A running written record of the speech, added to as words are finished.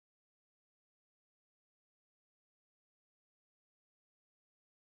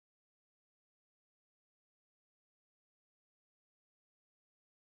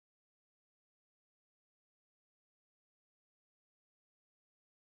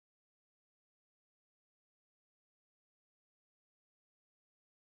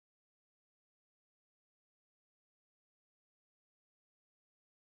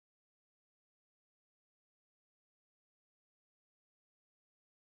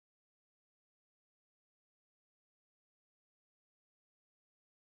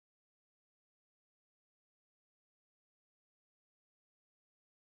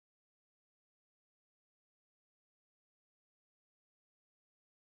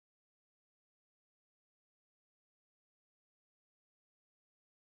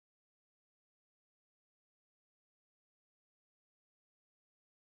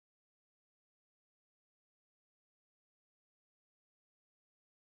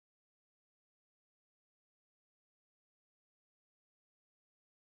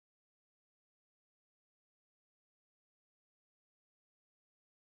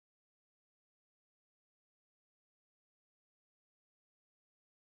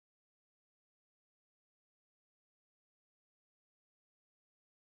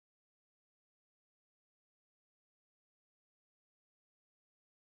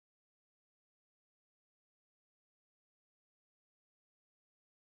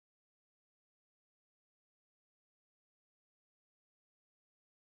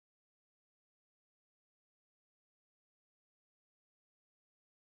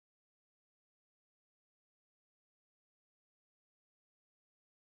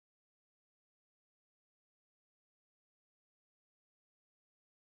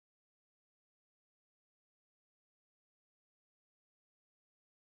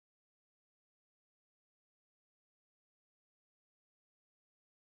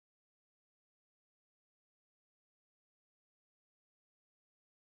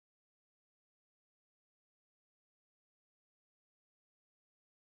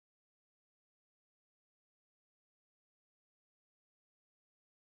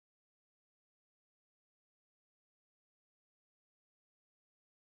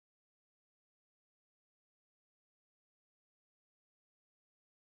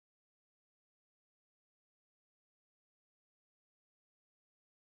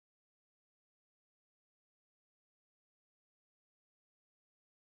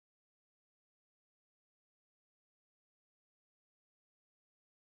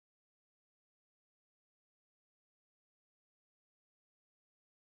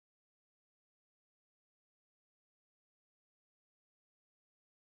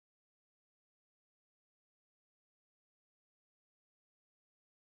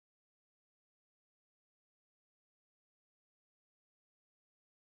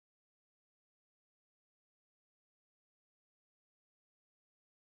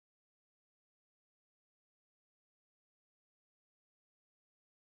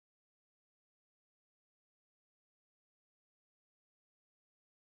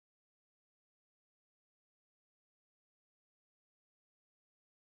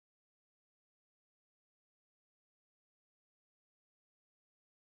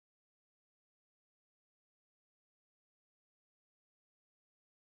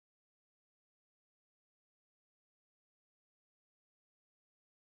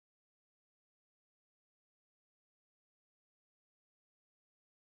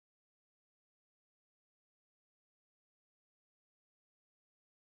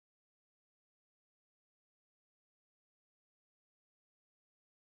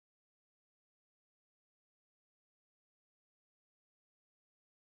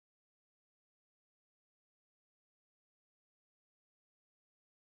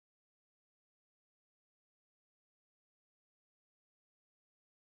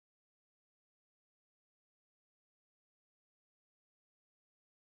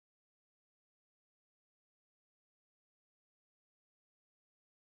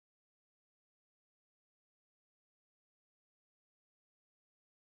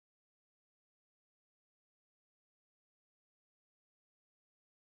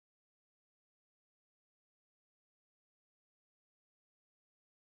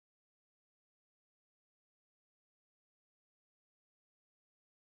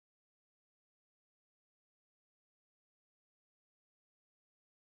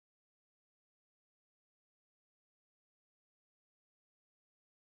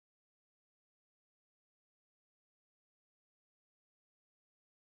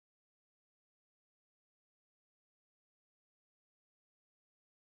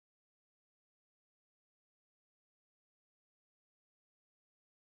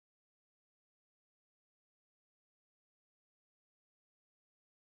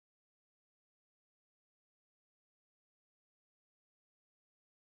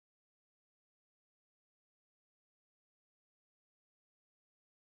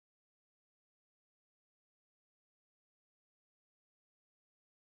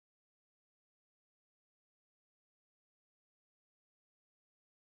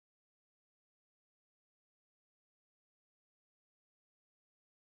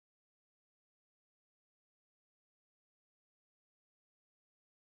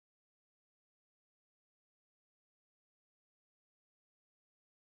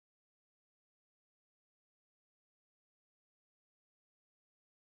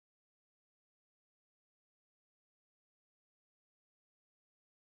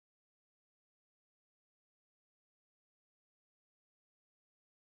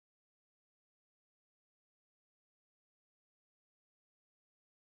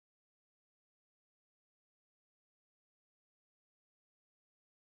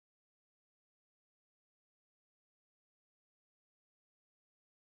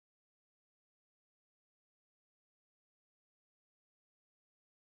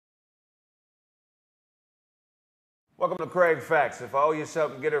Welcome to Craig Facts. If I owe you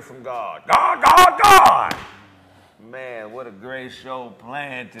something, get it from God. God, God, God! Man, what a great show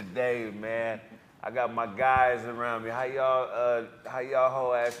planned today, man. I got my guys around me. How y'all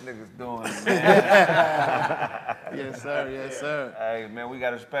whole ass niggas doing, man? Yes, sir. Yes, sir. Hey, man, we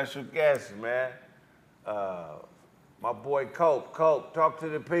got a special guest, man. My boy Cope. Cope, talk to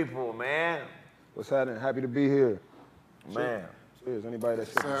the people, man. What's happening? Happy to be here. Man. Cheers. Anybody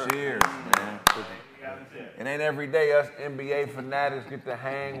that's Cheers, man. It ain't every day us NBA fanatics get to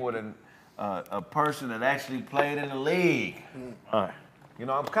hang with a person that actually played in the league. You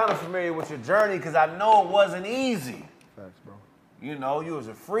know, I'm kind of familiar with your journey because I know it wasn't easy. Facts, bro. You know, you was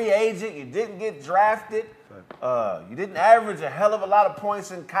a free agent. You didn't get drafted. You didn't average a hell of a lot of points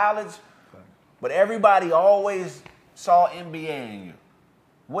in college. But everybody always saw NBA in you.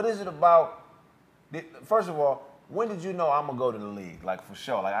 What is it about? First of all, when did you know I'm going to go to the league? Like, for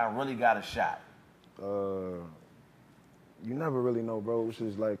sure. Like, I really got a shot. You never really know, bro. It's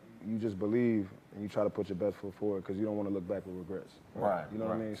just like you just believe and you try to put your best foot forward because you don't want to look back with regrets. Right. You know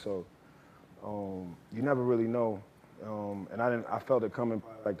what I mean? So you never really know. And I felt it coming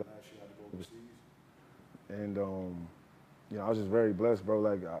like the last year I had to go overseas. And you know, I was just very blessed, bro.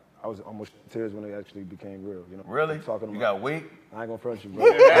 Like I was almost in tears when they actually became real. You know. Really? Talking to you my, got weak? I ain't gonna front you, bro.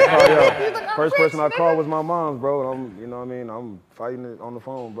 I called, first person I called was my mom's, bro. And you know what I mean? I'm fighting it on the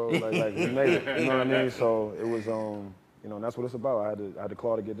phone, bro. Like we made it. You know what I mean? So it was, you know, and that's what it's about. I had to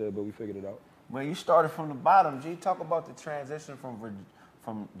claw to get there, but we figured it out. Well, you started from the bottom, G. Talk about the transition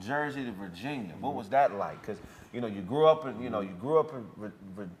from Jersey to Virginia. What was that like? Because you know you grew up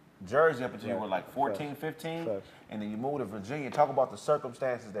in Jersey up until you were like 14, 15, and then you moved to Virginia. Talk about the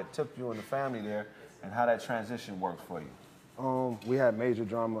circumstances that took you and the family there, and how that transition worked for you. We had major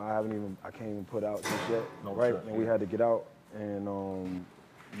drama. I can't even put out just yet. No, right? sure. And we had to get out, and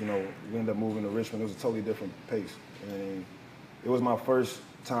you know, we ended up moving to Richmond. It was a totally different pace, and it was my first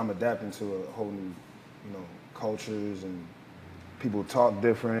time adapting to a whole new, you know, cultures, and people talk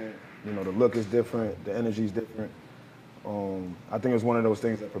different. You know, the look is different, the energy is different. I think it was one of those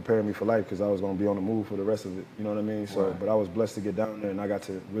things that prepared me for life because I was going to be on the move for the rest of it. You know what I mean? So, right. But I was blessed to get down there, and I got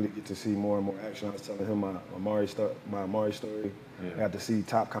to really get to see more and more action. I was telling him my Amari story. I got to see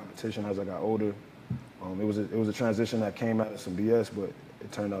top competition as I got older. It was a transition that came out of some BS, but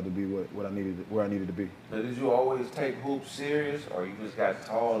it turned out to be where I needed to be. Now, did you always take hoops serious, or you just got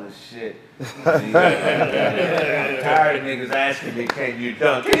tall as shit? I'm tired of niggas asking me, "Can you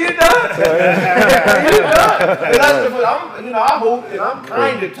dunk? Can you dunk? Can you dunk?" I hoop and I'm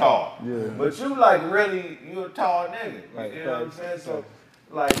kind of tall. Yeah. But you you're a tall nigga. Right, You know what I'm saying? So,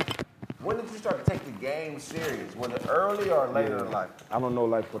 like, when did you start to take the game serious? Was it early or later in life? I don't know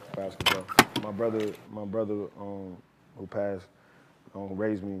life without basketball. My brother who passed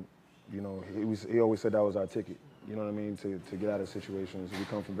raised me. You know, he always said that was our ticket. You know what I mean? To get out of situations. We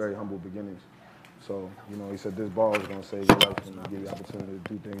come from very humble beginnings. So, you know, he said this ball is gonna save your life and give you the opportunity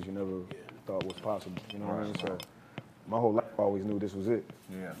to do things you never thought was possible. You know what I mean? So my whole life I always knew this was it.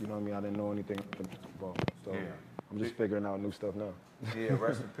 Yeah. You know what I mean? I didn't know anything about basketball. So I'm just figuring out new stuff now. Yeah,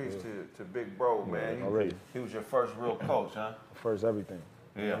 rest in peace to Big Bro, man. Already. He was your first real coach, huh? First everything.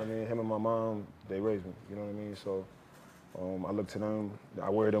 You know what I mean? Him and my mom, they raised me. You know what I mean? So I look to them. I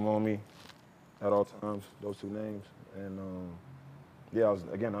wear them on me at all times, those two names. And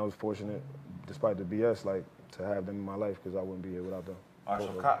I was fortunate, despite the BS, like to have them in my life because I wouldn't be here without them. All right,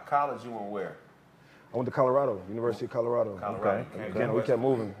 so college you went where? I went to Colorado, University of Colorado. Colorado. Okay. Again, we kept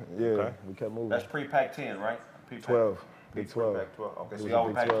moving. Yeah, Okay. we kept moving. That's pre-Pac-10, right? 12. Big 12. Pac-12. Okay, so It y'all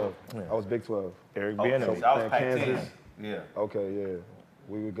was were a Big Pac-12. 12. I was Big 12. Eric Okay, Bieniemy. so I was And Pac-10. Kansas. Yeah. Okay, yeah.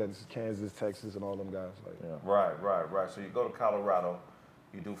 We were against Kansas, Texas, and all them guys. Like, Right. So you go to Colorado,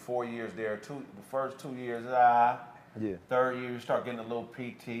 you do 4 years there. The first 2 years, yeah. Third year you start getting a little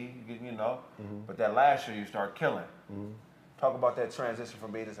PT, you know. But that last year you start killing. Talk about that transition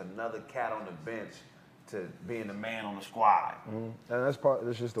from being just another cat on the bench to being the man on the squad. And that's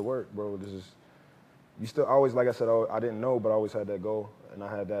just the work, bro. You still always, like I said, I didn't know, but I always had that goal, and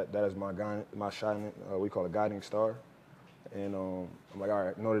I had that as my shining, we call it guiding star. And I'm like, all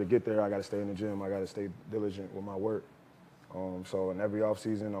right, in order to get there, I got to stay in the gym. I got to stay diligent with my work. So in every off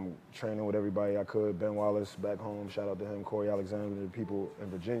season, I'm training with everybody I could. Ben Wallace back home, shout out to him. Corey Alexander, the people in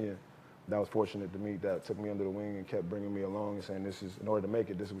Virginia that I was fortunate to meet that took me under the wing and kept bringing me along and saying, in order to make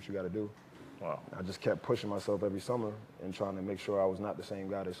it, this is what you got to do. Wow. I just kept pushing myself every summer and trying to make sure I was not the same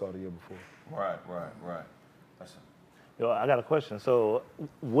guy they saw the year before. Right. Yo, I got a question. So,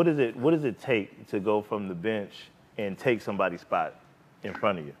 what does it take to go from the bench and take somebody's spot in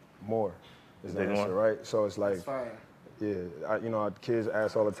front of you? More is the Take answer, more? right? So it's like, kids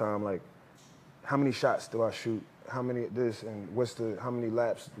ask all the time, like, how many shots do I shoot? how many this and how many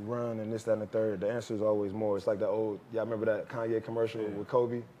laps run and this, that, and the third. The answer is always more. It's like that old, y'all remember that Kanye commercial with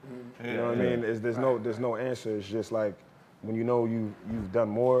Kobe? You know what I mean? There's no answer. It's just like when you know you've done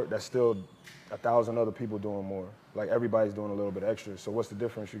more, that's still 1,000 other people doing more. Like everybody's doing a little bit extra. So what's the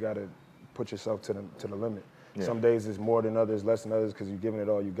difference? You got to put yourself to the limit. Yeah. Some days it's more than others, less than others because you're giving it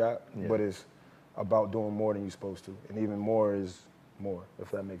all you got. Yeah. But it's about doing more than you're supposed to, and even more is more, if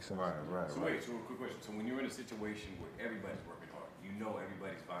that makes sense. Right. So wait, so a quick question. So when you're in a situation where everybody's working hard, you know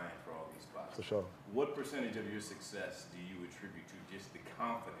everybody's vying for all these spots. For sure. What percentage of your success do you attribute to just the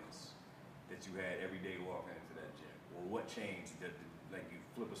confidence that you had every day walking into that gym? Or what changed that, like you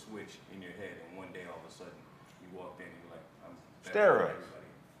flip a switch in your head and one day all of a sudden you walked in and you're like, I'm better than everybody.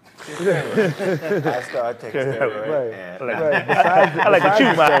 I started taking steroids. Right. I like to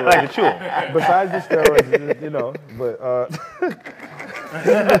chew. I like to chew. Besides the steroids, you know, but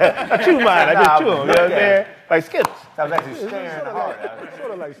I chew mine. I just chew them. You know what I'm saying? Like Skittles. I was actually staring hard at it.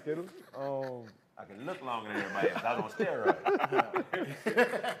 Sort of like Skittles. I can look longer than everybody else. I was on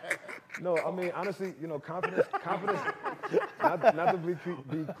steroids. No, I mean honestly, you know, confidence. Not to be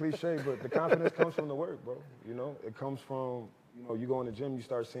cliche, but the confidence comes from the work, bro. You know, it comes from. You know, you go in the gym, you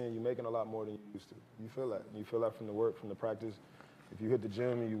start seeing you're making a lot more than you used to. You feel that. You feel that from the work, from the practice. If you hit the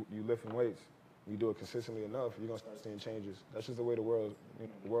gym and you lifting weights, you do it consistently enough, you're gonna start seeing changes. That's just the way the world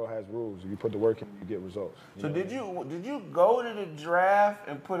has rules. If you put the work in, you get results. So did you go to the draft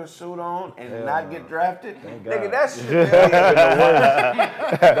and put a suit on and not get drafted? Nigga, that shit.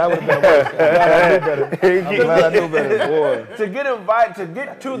 That would have been worse. I'm glad I knew better. Boy. To get invited, to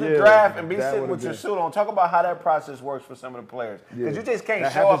get to the draft and be sitting with your suit on, talk about how that process works for some of the players. Because you just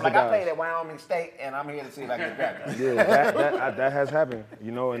can't show up like I played at Wyoming State and I'm here to see if I get drafted. Yeah, that has happened.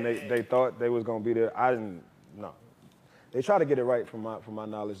 You know, and they thought they was gonna be there. I didn't. No. They try to get it right from my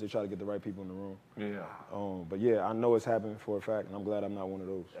knowledge. They try to get the right people in the room. Yeah. But yeah, I know it's happened for a fact, and I'm glad I'm not one of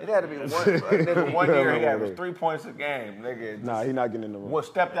those. It had to be one year he averaged 3 points a game. Nigga, nah, he not getting in the room. What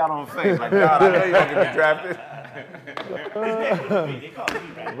stepped out on faith? Like, God, I know you're gonna get me drafted.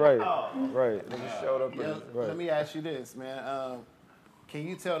 Right. Nigga showed up. Let me ask you this, man. Can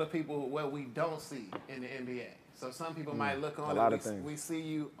you tell the people what we don't see in the NBA? So some people might look on it. We see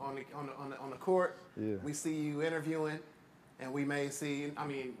you on the court. Yeah. We see you interviewing, and we may see. I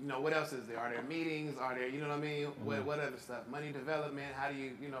mean, you know, what else is there? Are there meetings? Are there, you know what I mean? What other stuff? Money development. How do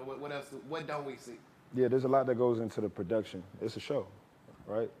you, what else? What don't we see? Yeah, there's a lot that goes into the production. It's a show,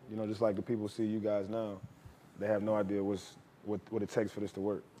 right? You know, just like the people see you guys now, they have no idea what it takes for this to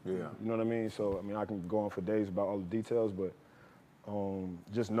work. Yeah. You know what I mean? So I mean, I can go on for days about all the details, but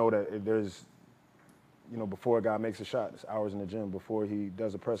just know that if there's, you know, before a guy makes a shot, it's hours in the gym. Before he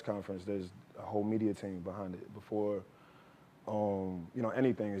does a press conference, there's a whole media team behind it. Before, you know,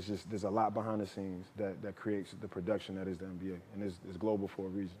 anything, it's just, there's a lot behind the scenes that creates the production that is the NBA. And it's global for a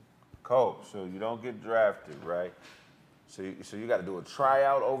reason. Coach, so you don't get drafted, right? So you got to do a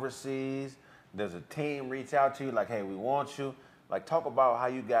tryout overseas. Does a team reach out to you like, hey, we want you? Like, talk about how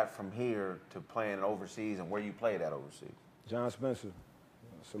you got from here to playing overseas and where you played at overseas. John Spencer,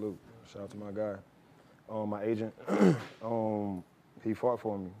 salute. Shout out to my guy. My agent, he fought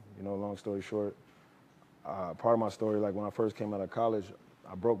for me. You know, long story short, part of my story, like when I first came out of college,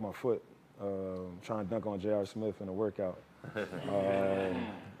 I broke my foot trying to dunk on J.R. Smith in a workout. I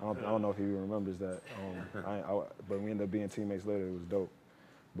don't know if he even remembers that. But we ended up being teammates later. It was dope.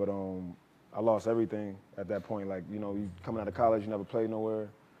 But I lost everything at that point. Like, you know, you coming out of college, you never played nowhere.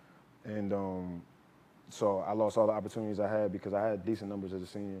 And so I lost all the opportunities I had because I had decent numbers as a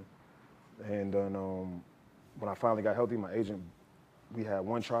senior. And then when I finally got healthy, my agent, we had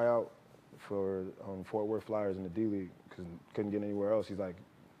one tryout for Fort Worth Flyers in the D League because couldn't get anywhere else. He's like,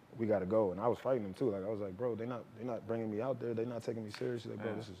 we got to go. And I was fighting him too. Like, I was like, bro, they're not bringing me out there. They're not taking me serious. He's like,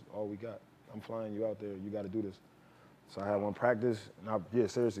 bro, this is all we got. I'm flying you out there. You got to do this. So I had one practice. And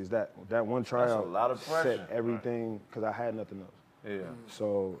seriously, it's that one tryout. That's a lot of pressure. Set everything because I had nothing else. Yeah.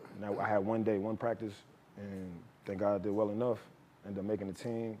 So now I had one day, one practice, and thank God I did well enough. Ended up making the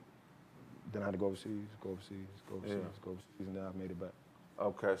team. Then I had to go overseas, and then I made it back.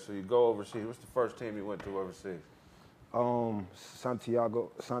 Okay, so you go overseas. What's the first team you went to overseas?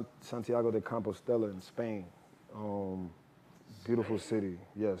 Santiago de Compostela in Spain. Beautiful city,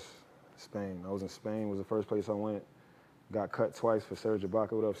 yes, Spain. I was in Spain, was the first place I went. Got cut twice for Serge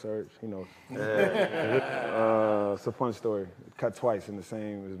Ibaka. What up, Serge? You know. It's a fun story. Cut twice in the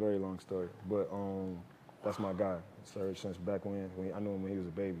same, it's a very long story. But that's my guy, Serge, since back when I knew him when he was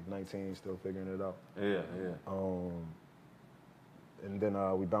a baby, 19, still figuring it out. Yeah. And then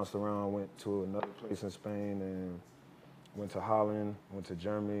we bounced around, went to another place in Spain, and went to Holland, went to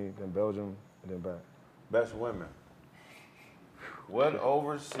Germany, then Belgium, and then back. Best women. What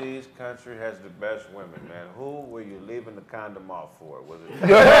overseas country has the best women, man? Who were you leaving the condom off for? Was it?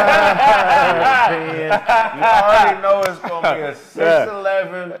 You already know it's gonna be a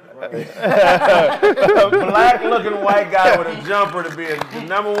 6'11", black-looking white guy with a jumper to be the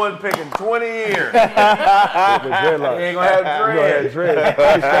 #1 pick in 20 years. He ain't gonna have dreads. He's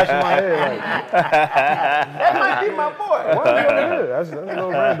scratching my head. That might be my boy. Why are you over here? That's a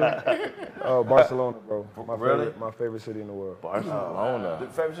little random. Barcelona, bro. My favorite city in the world. Barcelona. The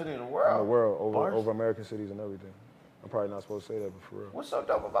favorite city in the world. In the world, over American cities and everything. I'm probably not supposed to say that, but for real. What's so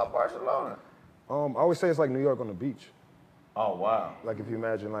dope about Barcelona? I always say it's like New York on the beach. Oh wow. Like if you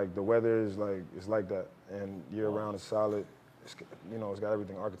imagine, like the weather is like it's like that, and year round is solid. It's, it's got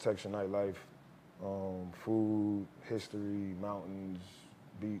everything: architecture, nightlife, food, history, mountains,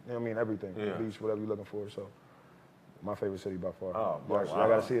 beach. I mean everything. Yeah. Beach, whatever you're looking for. So, my favorite city by far. Oh, y'all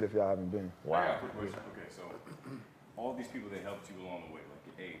gotta see it if y'all haven't been. Wow. I got a quick question. Okay, so all these people that helped you along the way, like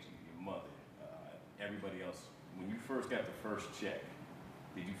your agent, your mother, everybody else, when you first got the first check,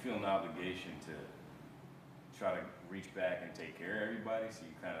 did you feel an obligation to try to reach back and take care of everybody so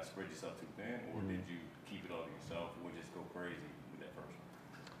you kind of spread yourself too thin, or did you keep it all to yourself or just go crazy with that first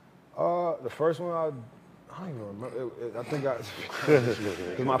one? The first one, I don't even remember. I think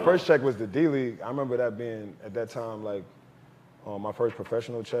because my first check was the D League. I remember that being at that time like my first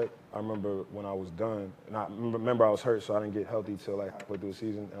professional check. I remember when I was done, and I remember I was hurt, so I didn't get healthy till like halfway through the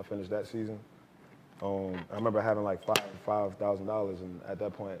season. And I finished that season. I remember having like $5,000, and at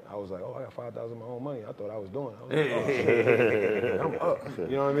that point I was like, oh, I got $5,000 of my own money. I thought I was doing. I was like, oh, shit. I'm up.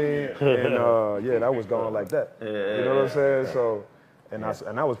 You know what I mean? And yeah, that was going like that. You know what I'm saying? So. And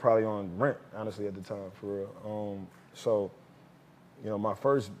I was probably on rent, honestly, at the time, for real. So, my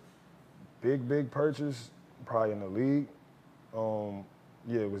first big purchase, probably in the league,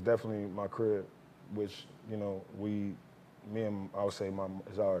 it was definitely my crib, which, me and I would say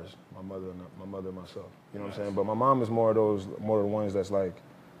is ours, my mother and myself. You know what I'm saying? But my mom is more of the ones that's like,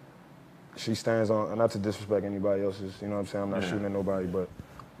 she stands on, and not to disrespect anybody else's, you know what I'm saying? I'm not shooting at nobody, but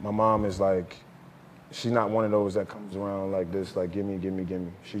my mom is like, she's not one of those that comes around like this, like give me.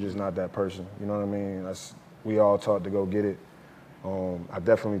 She's just not that person. You know what I mean? We all taught to go get it. I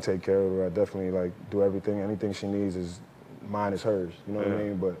definitely take care of her. I definitely like do everything. Anything she needs is mine is hers. You know what I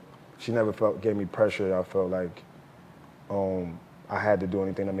mean? But she never gave me pressure. I felt like I had to do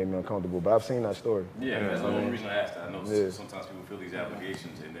anything that made me uncomfortable. But I've seen that story. Yeah, that's the only reason I asked that. I know sometimes people feel these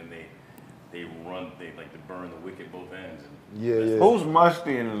obligations and then they like to burn the wick at both ends. Yeah. Who's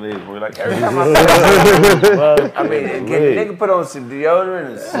musty in the league? We're like every time I mean, they can put on some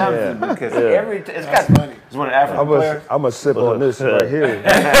deodorant or something because it's got money. It's one of the African players. I'm gonna sip on this right here.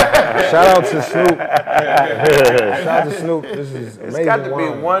 Shout out to Snoop. Shout out to Snoop. This is amazing. It's got to be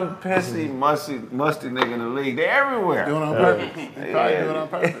one pissy, musty nigga in the league. They're everywhere. Doing it on purpose. He's probably doing it on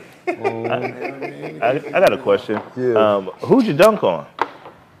purpose. I got a question. Yeah. Who'd you dunk on?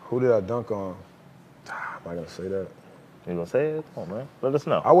 Who did I dunk on? Am I gonna say that? You gonna say it? Come on, man. Let us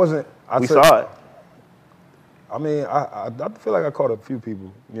know. I wasn't. We saw it. I mean, I feel like I caught a few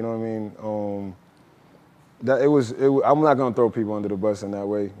people. You know what I mean? That it was. I'm not gonna throw people under the bus in that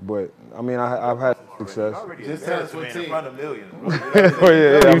way, but I mean, I've had success. Just tell us what in team. front of millions. I mean,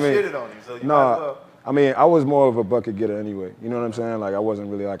 Shitted on you, so you might as no. well. I mean, I was more of a bucket getter anyway. You know what I'm saying? Like I wasn't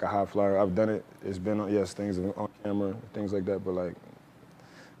really like a high flyer. I've done it. It's been things on camera, things like that. But like,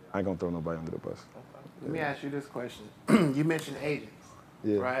 I ain't gonna throw nobody under the bus. Let me ask you this question. You mentioned agents,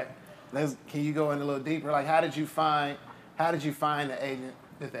 Yeah. right? Can you go in a little deeper? Like, how did you find the agent?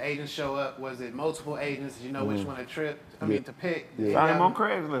 Did the agents show up? Was it multiple agents? Did you know which one to pick? Yeah. Find him on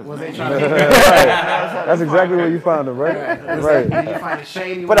Craigslist. Was they trying to That's exactly where you found them, right? Right. Did you find a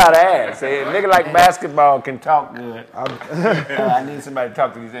shady Put one? out an ad. Say, nigga like basketball can talk good. I need somebody to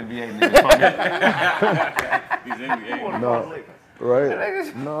talk to these NBA niggas. These NBA. No.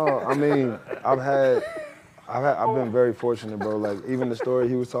 Right? No, I mean, I've been very fortunate, bro. Like even the story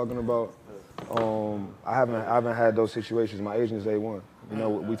he was talking about, I haven't had those situations. My agent is A1. You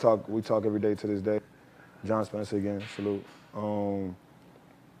know, we talk every day to this day. John Spencer again, salute.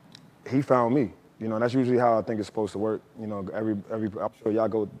 He found me. You know, that's usually how I think it's supposed to work. You know, I'm sure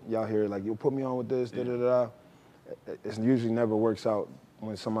y'all hear like, you put me on with this, da da da. It usually never works out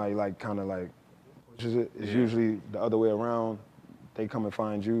when somebody like kind of like pushes it. It's usually the other way around. They come and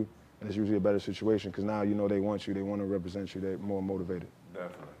find you, and it's usually a better situation because now you know they want you, they want to represent you, they're more motivated.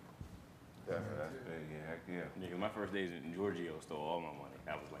 Definitely. That's big. Yeah, heck yeah. Nigga, my first days in Giorgio stole all my money.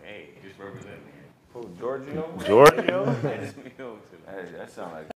 I was like, hey, just represent me. Who, Giorgio? Giorgio? Hey, just me over to them. Hey, that sounds like